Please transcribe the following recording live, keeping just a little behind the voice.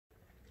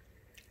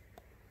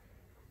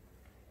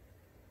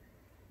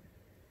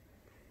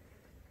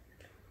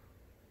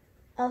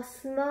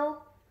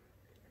OSMO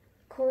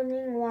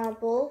cooling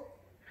wobble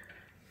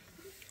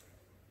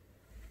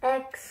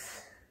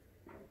X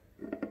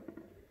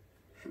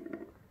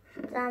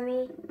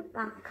Dani,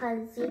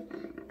 Mackenzie,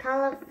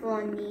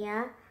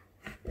 California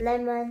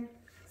lemon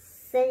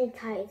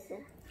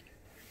sanitizer.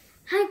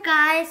 Hi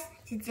guys,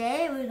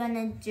 today we're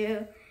gonna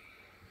do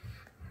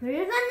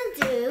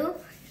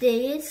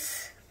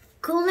this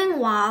cooling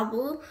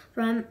wobble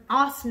from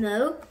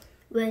OSMO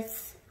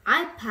with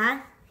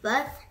iPad,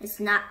 but it's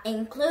not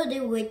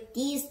included with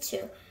these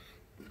two.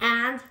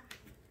 And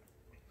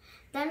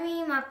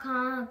Dani,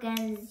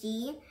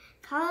 Mackenzie,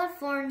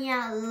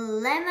 California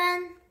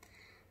lemon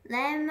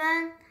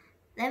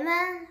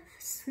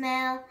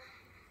smell.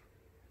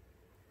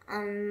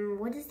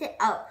 What is it?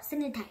 Oh,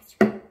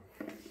 sanitizer.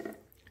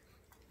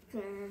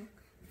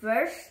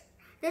 First,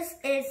 this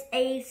is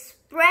a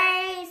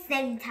spray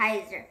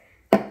sanitizer.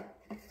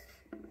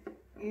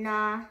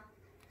 Not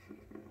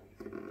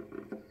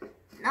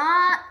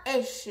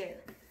issue.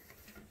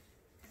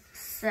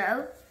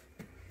 So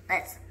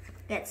let's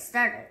get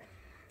started.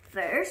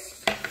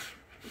 First,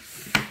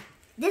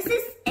 this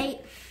is a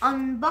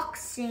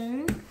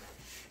unboxing.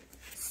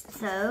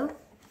 So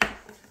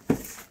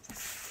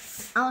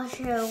I'll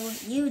show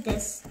you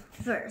this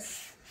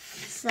first.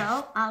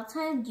 So I'll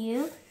tell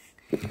you,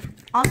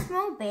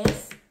 OSMO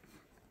base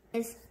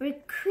is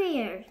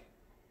required.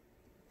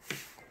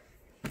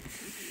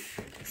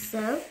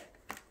 So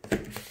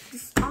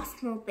this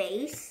OSMO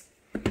base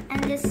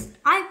and this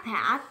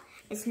iPad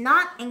is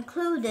not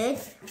included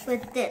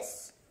with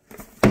this.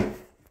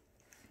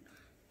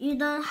 You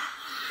don't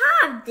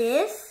have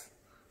this.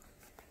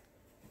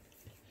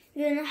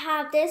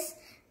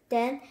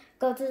 Then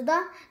go to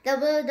the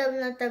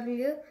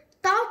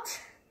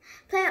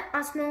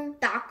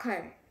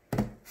www.playosmo.com.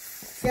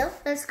 So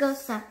let's go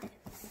start it.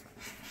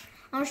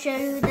 I'll show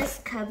you this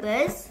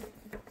cupboard.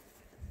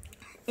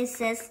 It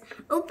says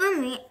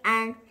open me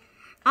and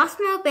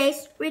OSMO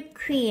base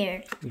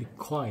required.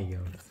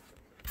 Required.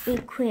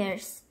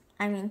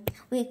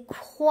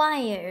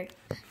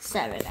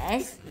 Sorry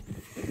guys.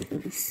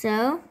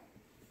 So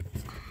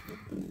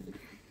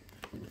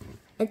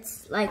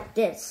it's like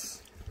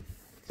this.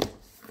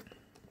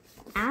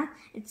 And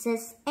it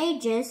says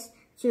ages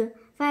to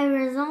 5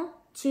 years old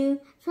to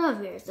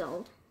 12 years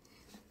old.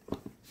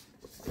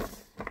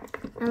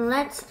 And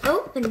let's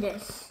open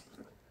this.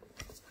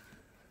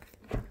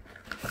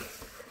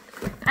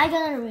 I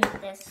gotta read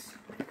this.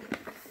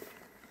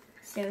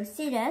 So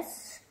see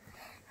this.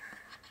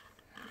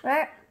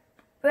 Where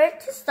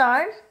to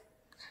start?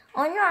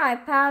 On your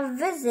iPad,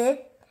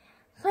 visit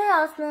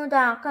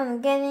playosmo.com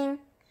getting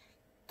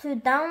to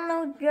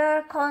download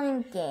your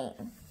calling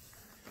game.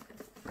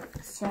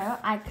 So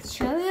I can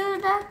show you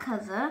the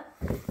cover,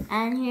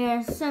 and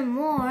here's some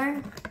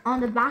more on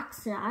the back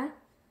side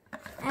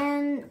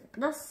and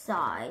the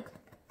side.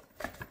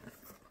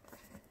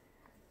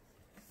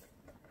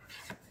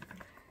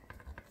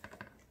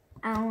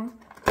 And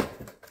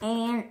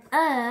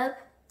up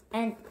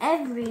and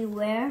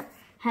everywhere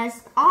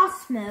has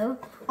OSMO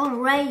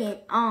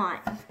already on.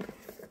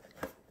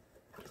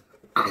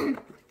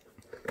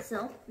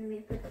 So let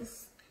me put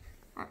this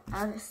on the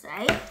other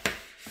side.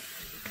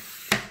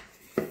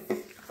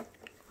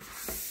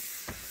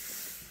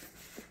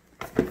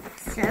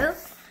 So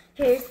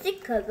here's the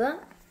cover,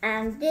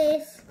 and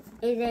this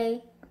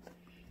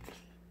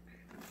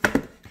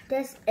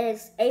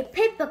is a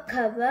paper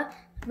cover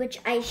which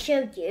I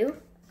showed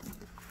you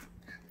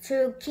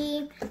to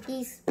keep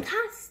these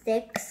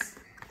plastics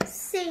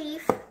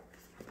safe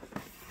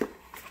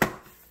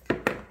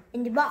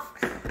in the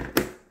box.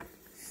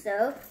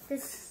 So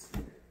this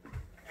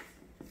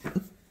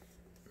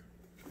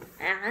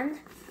and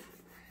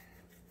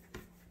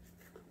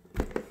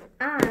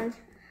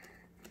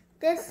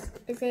this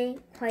is a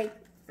quite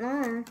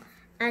long,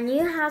 and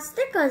you have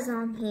stickers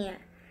on here,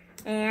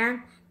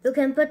 and you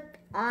can put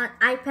on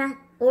iPad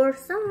or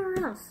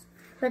somewhere else,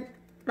 but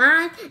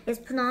mine is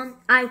put on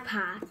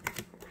iPad.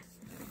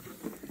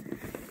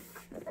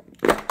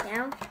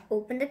 Now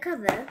open the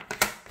cover.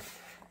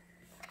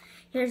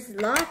 Here's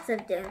lots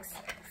of things,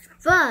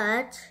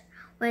 but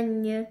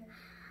when you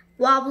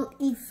wobble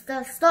eats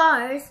the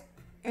stars,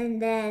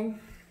 and then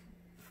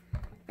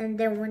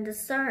when the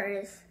star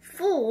is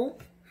full,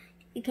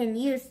 you can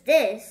use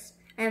this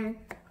and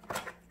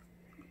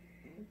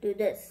do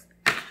this.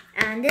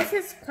 And this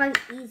is quite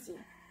easy.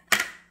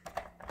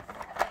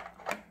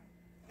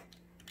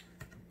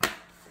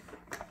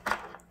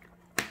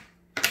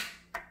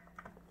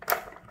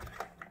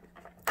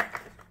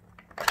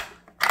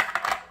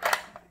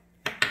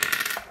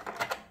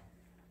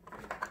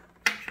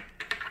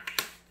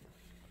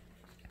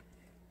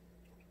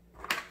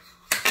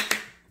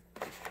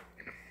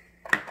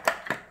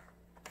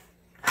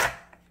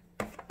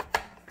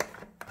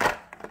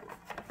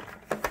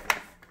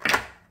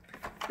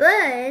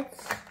 But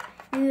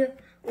you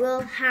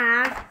will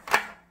have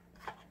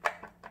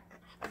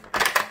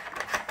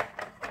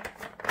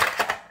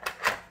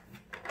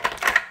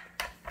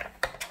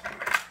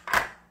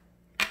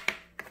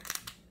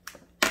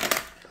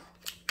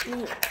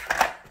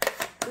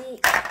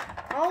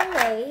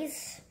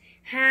always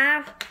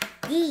have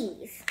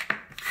these.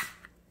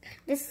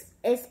 This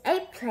is a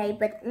play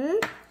button.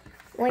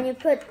 When you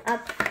put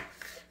up,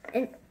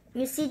 and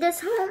you see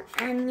this home,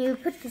 and you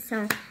put this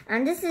home,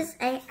 and this is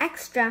a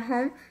extra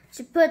home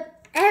to put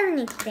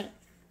anything.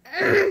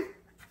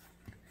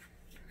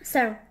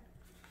 So,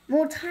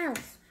 more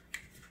tiles.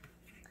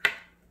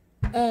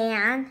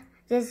 And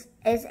this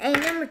is a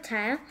number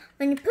tile.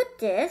 When you put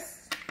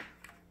this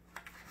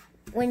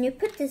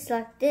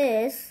like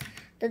this,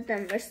 the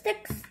number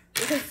sticks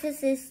because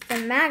this is the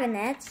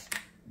magnet,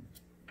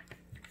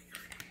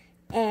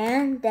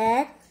 and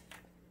that's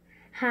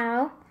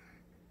how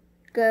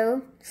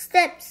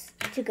steps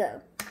to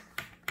go.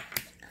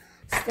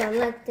 So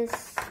like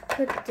this,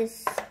 put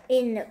this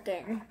in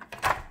again.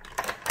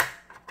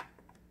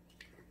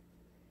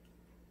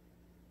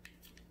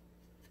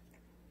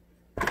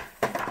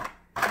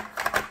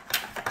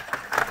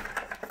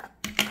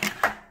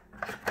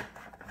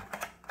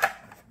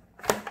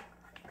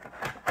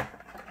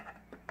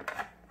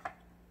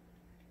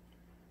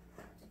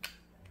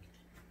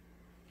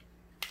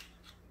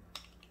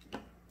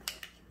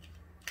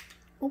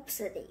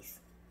 Oopsies.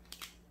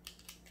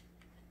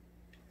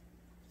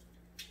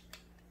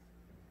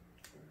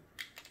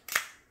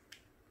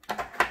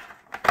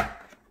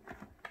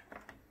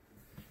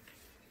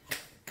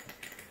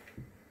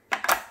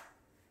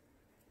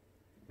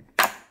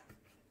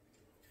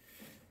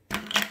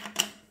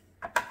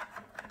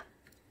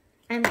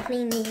 I'm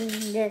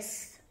cleaning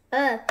this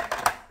up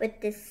with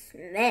this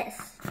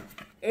mess.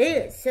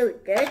 It is so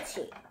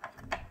dirty.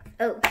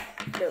 Oh,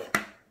 no.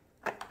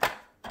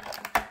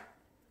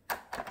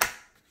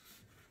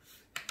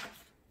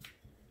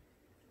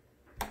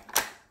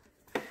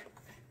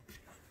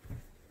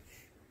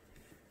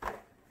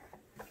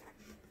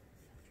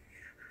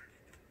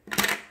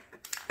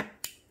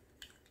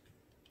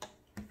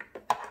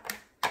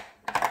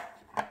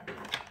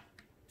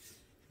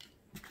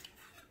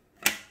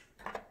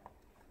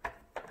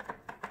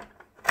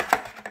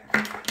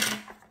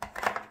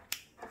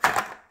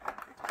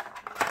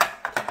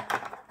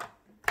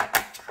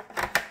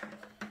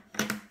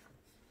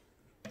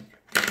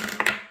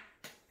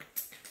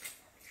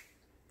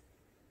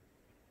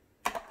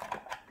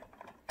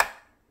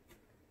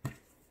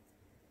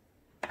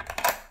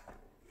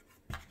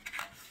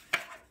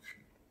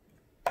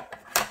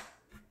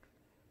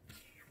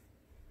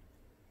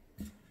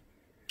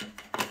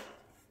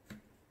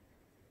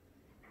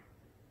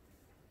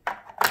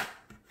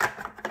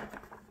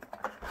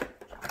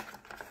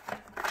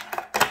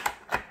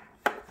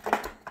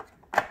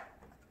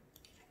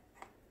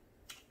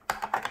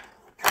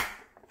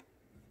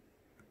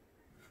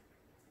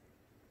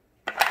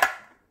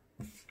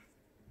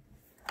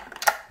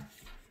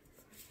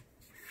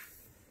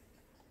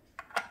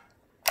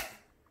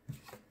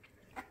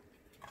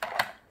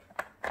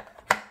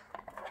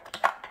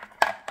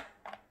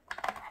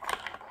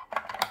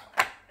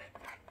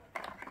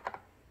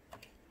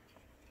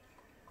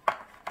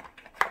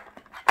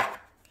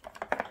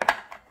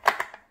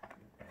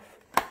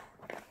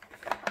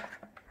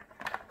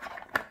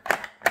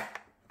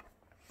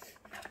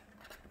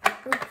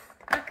 Oops,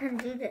 I can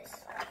do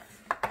this.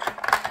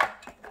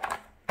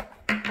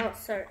 Oh,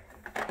 sorry.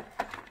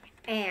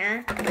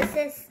 And this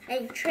is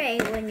a tray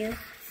when you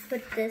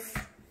put this.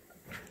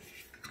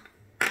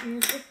 You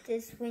put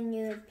this when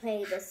you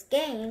play this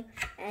game,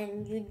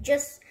 and you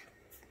just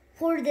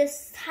pour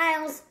this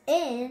tiles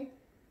in.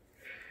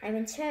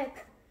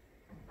 Check.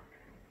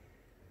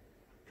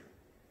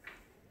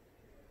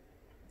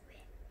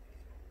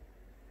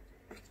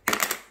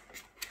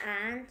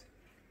 And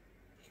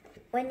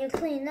when you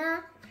clean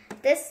up,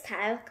 this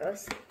tile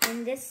goes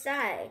on this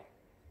side.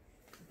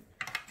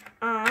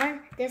 On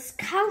this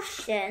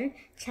caution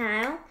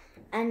tile,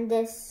 and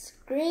this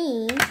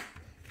green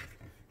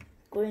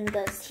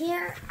goes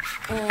here,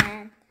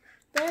 and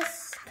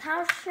this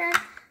caution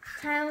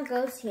tile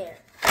goes here.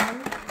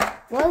 And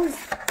was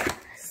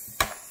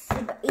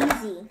super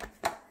easy.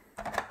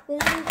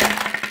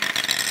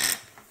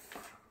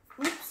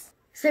 Oops.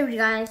 Sorry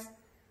guys,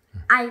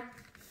 I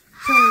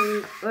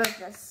totally wrote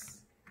this.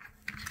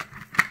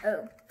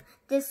 Oh,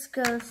 this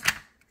goes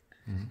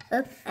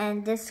up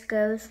and this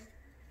goes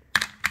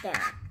down.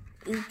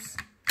 Oops.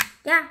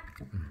 Yeah.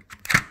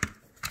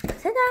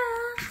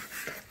 Ta-da!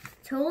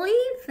 Totally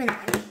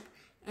finished.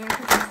 And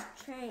put this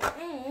tray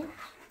in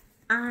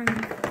on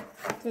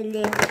the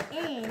lid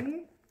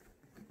in.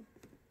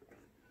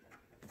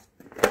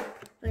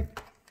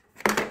 But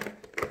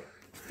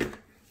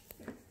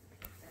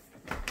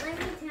let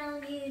me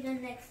tell you the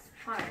next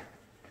part.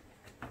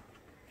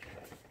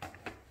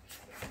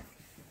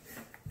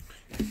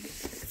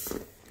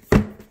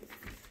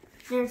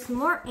 There's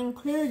more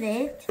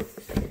included.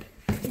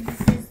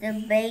 This is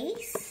the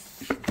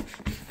base,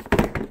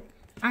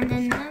 and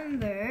the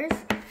numbers,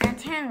 and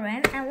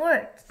tangram, and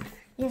words.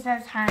 These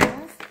are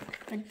tiles,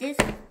 but this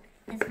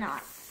is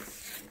not.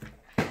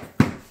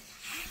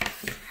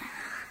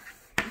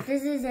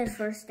 This is the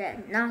first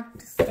step, not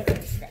the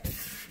second step.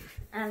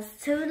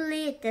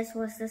 Totally, this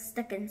was the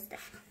second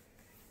step.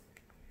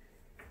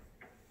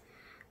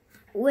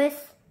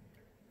 with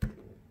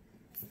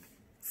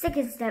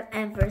second step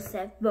and first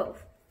step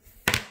both.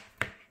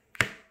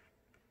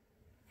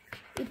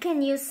 You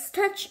can use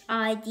Touch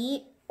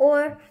ID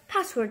or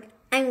password.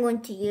 I'm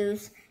going to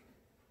use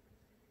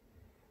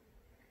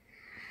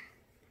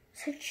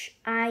Touch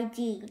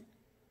ID.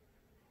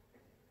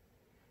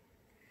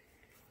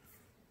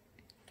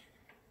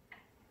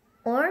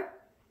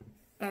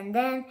 And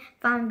then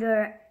found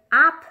your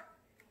app.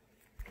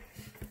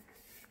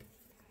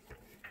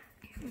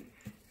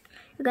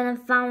 You're gonna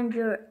find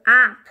your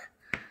app,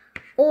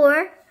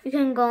 or you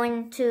can go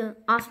into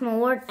OSMO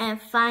World and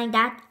find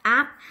that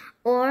app,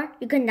 or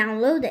you can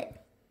download it.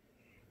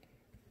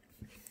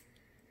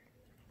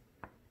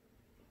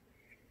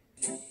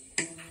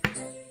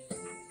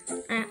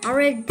 I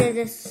already did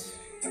this,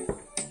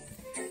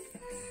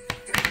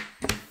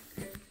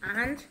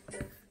 and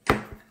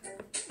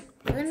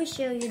let me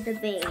show you the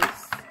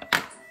base.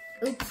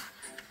 Oops.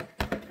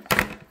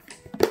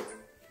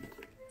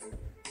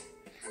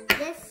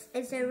 This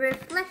is a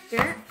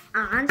reflector,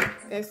 and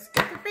this is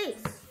the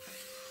base.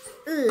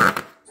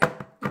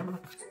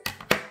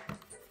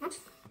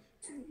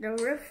 The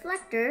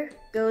reflector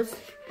goes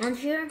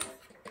onto your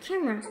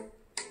camera,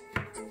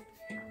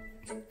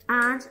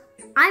 and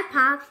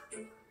iPad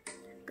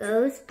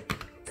goes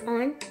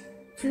on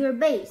to your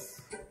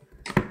base.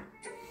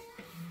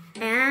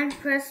 And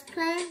press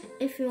play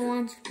if you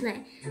want to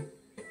play.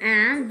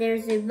 And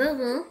there's a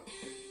bubble,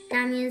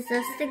 that means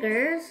the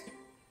stickers.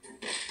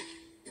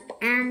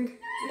 And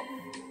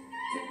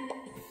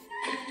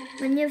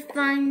when you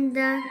find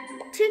the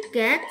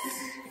ticket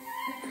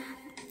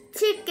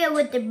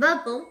with the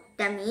bubble,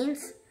 that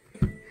means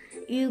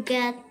you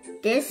get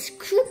this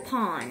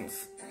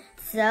coupons.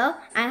 So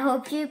I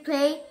hope you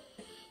play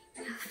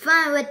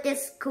fun with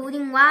this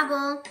coding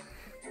wobble.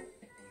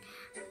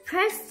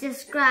 Press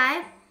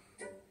subscribe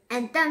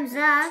and thumbs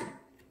up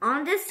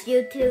on this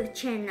YouTube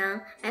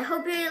channel. I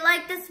hope you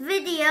like this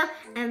video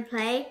and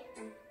play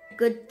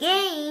good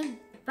game.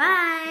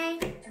 Bye.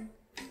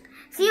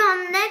 See you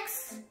on the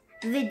next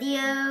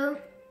video.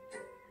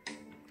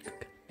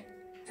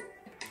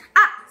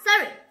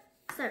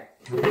 Sorry.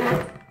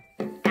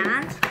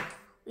 And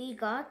we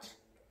got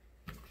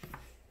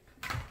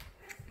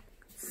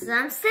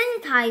some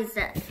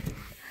sanitizer.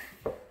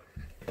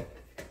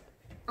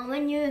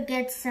 When you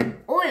get some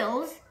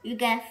oils, you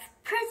get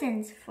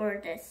presents for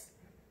this.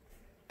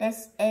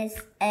 This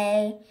is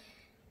a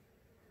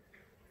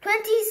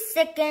 20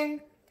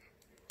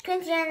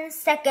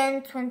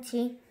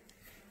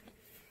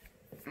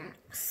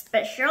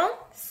 special.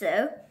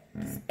 So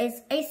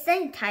it's a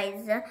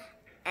sanitizer,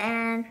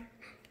 and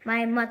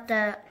my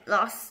mother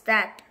lost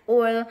that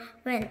oil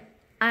when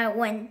I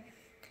went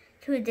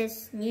to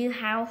this new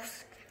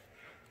house.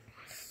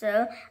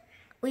 So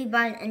we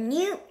bought a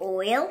new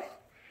oil,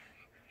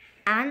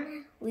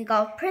 and we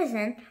got a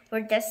present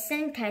for the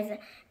sanitizer.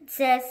 It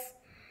says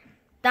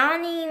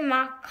Dani,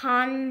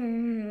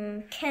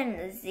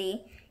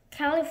 Mackenzie,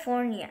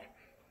 California.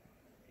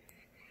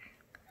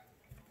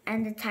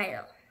 And the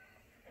title: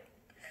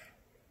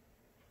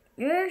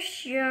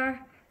 Nourish your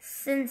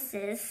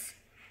senses,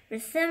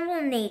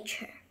 resemble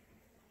nature.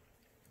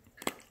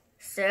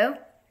 So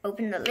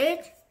open the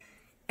lid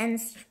and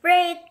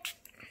spray it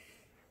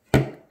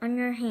on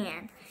your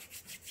hand.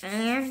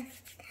 And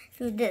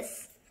do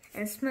this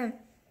and smell.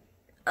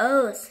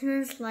 Oh, it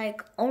smells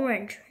like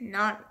orange,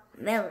 not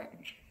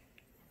melon.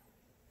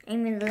 I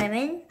mean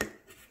lemon,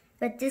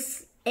 but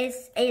this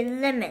is a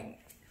lemon.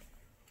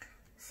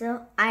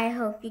 So I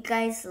hope you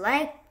guys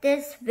like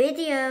this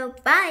video.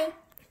 Bye.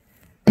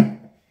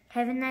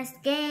 Have a nice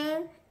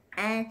game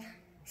and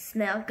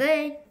smell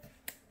good.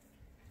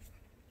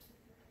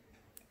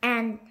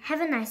 And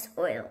have a nice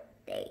oil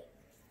day.